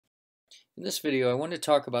In this video, I want to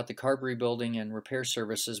talk about the carb rebuilding and repair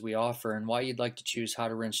services we offer and why you'd like to choose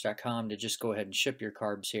How2Wrench.com to just go ahead and ship your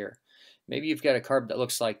carbs here. Maybe you've got a carb that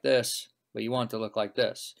looks like this, but you want it to look like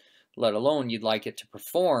this, let alone you'd like it to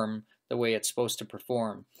perform the way it's supposed to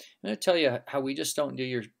perform. I'm going to tell you how we just don't do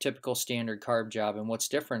your typical standard carb job and what's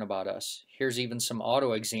different about us. Here's even some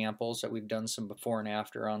auto examples that we've done some before and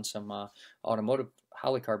after on some automotive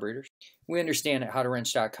Holley carburetors. We understand at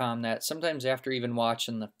How2Wrench.com that sometimes after even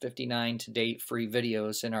watching the 59 to date free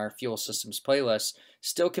videos in our fuel systems playlist,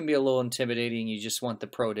 still can be a little intimidating. You just want the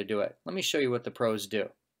pro to do it. Let me show you what the pros do.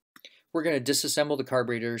 We're going to disassemble the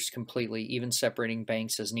carburetors completely, even separating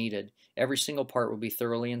banks as needed. Every single part will be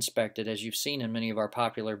thoroughly inspected, as you've seen in many of our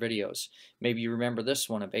popular videos. Maybe you remember this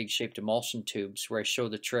one of egg-shaped emulsion tubes, where I show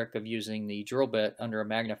the trick of using the drill bit under a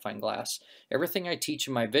magnifying glass. Everything I teach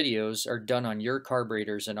in my videos are done on your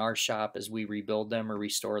carburetors in our shop as we rebuild them or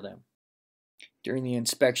restore them. During the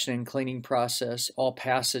inspection and cleaning process, all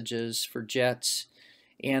passages for jets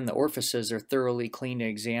and the orifices are thoroughly cleaned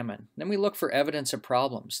and examined. Then we look for evidence of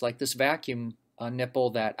problems, like this vacuum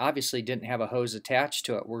nipple that obviously didn't have a hose attached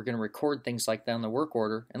to it. We're going to record things like that on the work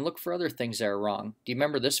order and look for other things that are wrong. Do you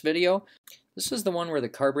remember this video? This is the one where the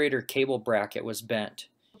carburetor cable bracket was bent.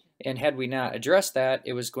 And had we not addressed that,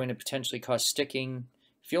 it was going to potentially cause sticking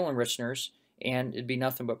fuel enrichers, and it'd be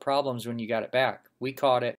nothing but problems when you got it back. We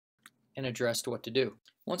caught it and addressed what to do.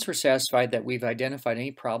 Once we're satisfied that we've identified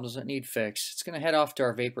any problems that need fixed, it's going to head off to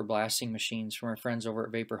our vapor blasting machines from our friends over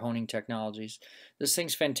at Vapor Honing Technologies. This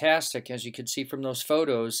thing's fantastic, as you can see from those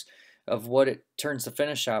photos of what it turns the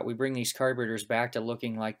finish out. We bring these carburetors back to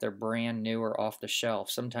looking like they're brand new or off the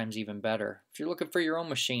shelf, sometimes even better. If you're looking for your own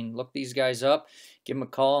machine, look these guys up, give them a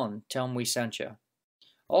call, and tell them we sent you.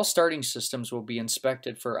 All starting systems will be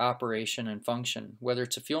inspected for operation and function. Whether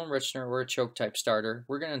it's a fuel enricher or a choke type starter,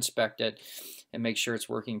 we're going to inspect it and make sure it's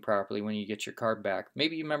working properly when you get your carb back.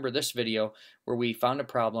 Maybe you remember this video where we found a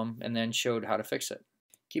problem and then showed how to fix it.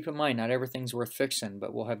 Keep in mind, not everything's worth fixing,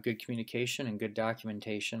 but we'll have good communication and good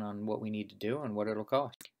documentation on what we need to do and what it'll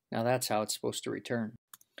cost. Now that's how it's supposed to return.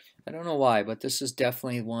 I don't know why, but this is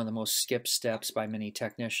definitely one of the most skipped steps by many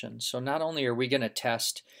technicians. So not only are we going to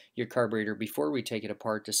test your carburetor before we take it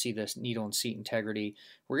apart to see this needle and seat integrity,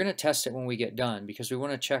 we're going to test it when we get done because we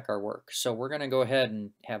want to check our work. So we're going to go ahead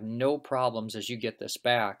and have no problems as you get this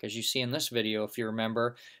back. As you see in this video, if you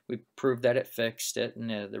remember, we proved that it fixed it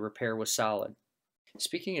and the repair was solid.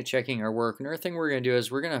 Speaking of checking our work, another thing we're going to do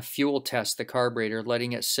is we're going to fuel test the carburetor,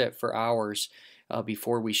 letting it sit for hours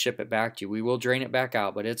before we ship it back to you. We will drain it back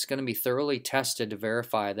out, but it's going to be thoroughly tested to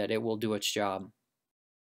verify that it will do its job.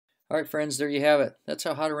 Alright friends, there you have it. That's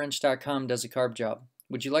how How2Wrench.com does a carb job.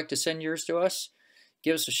 Would you like to send yours to us?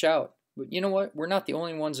 Give us a shout. But you know what? We're not the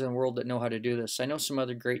only ones in the world that know how to do this. I know some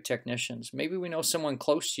other great technicians. Maybe we know someone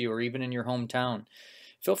close to you or even in your hometown.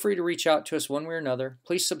 Feel free to reach out to us one way or another.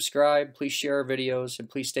 Please subscribe, please share our videos, and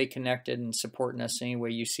please stay connected and supporting us any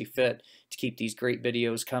way you see fit to keep these great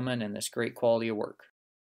videos coming and this great quality of work.